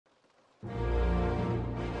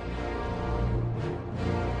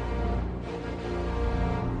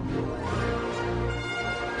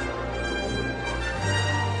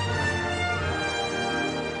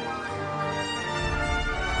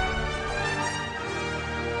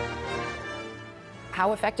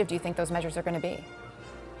How effective do you think those measures are going to be?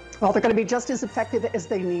 Well, they're going to be just as effective as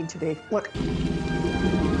they need to be. Look,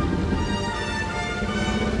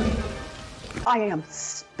 I am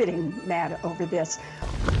spitting mad over this.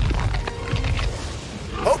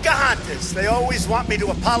 Pocahontas. They always want me to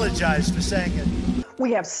apologize for saying it.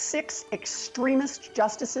 We have 6 extremist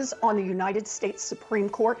justices on the United States Supreme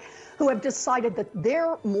Court who have decided that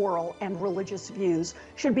their moral and religious views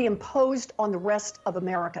should be imposed on the rest of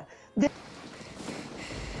America.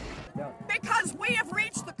 Because we have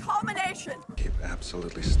reached the culmination. Keep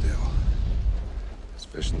absolutely still. This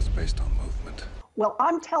vision's based on movement. Well,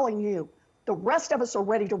 I'm telling you, the rest of us are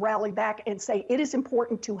ready to rally back and say it is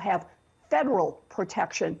important to have federal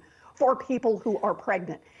protection for people who are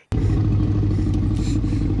pregnant.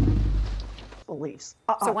 Beliefs.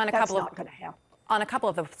 So on a that's couple not going to happen. On a couple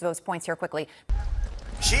of those points here quickly.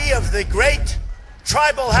 She of the great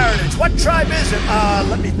tribal heritage. What tribe is it?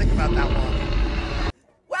 Let me think about that one.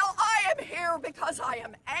 Well, I am here because I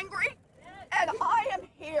am angry, and I am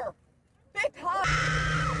here because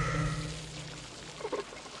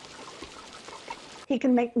he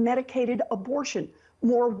can make medicated abortion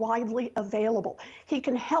more widely available. He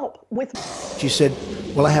can help with... She said,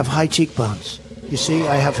 well, I have high cheekbones. You see,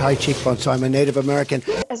 I have high cheekbones, so I'm a Native American.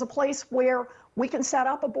 As a place where we can set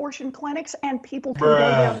up abortion clinics and people can go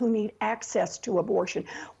there who need access to abortion.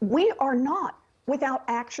 We are not without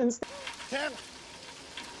actions that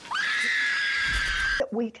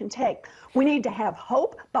we can take. We need to have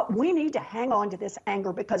hope, but we need to hang on to this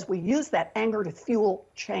anger because we use that anger to fuel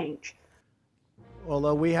change.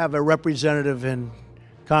 Although we have a representative in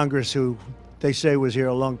Congress who they say was here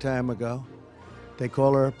a long time ago. They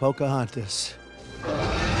call her Pocahontas.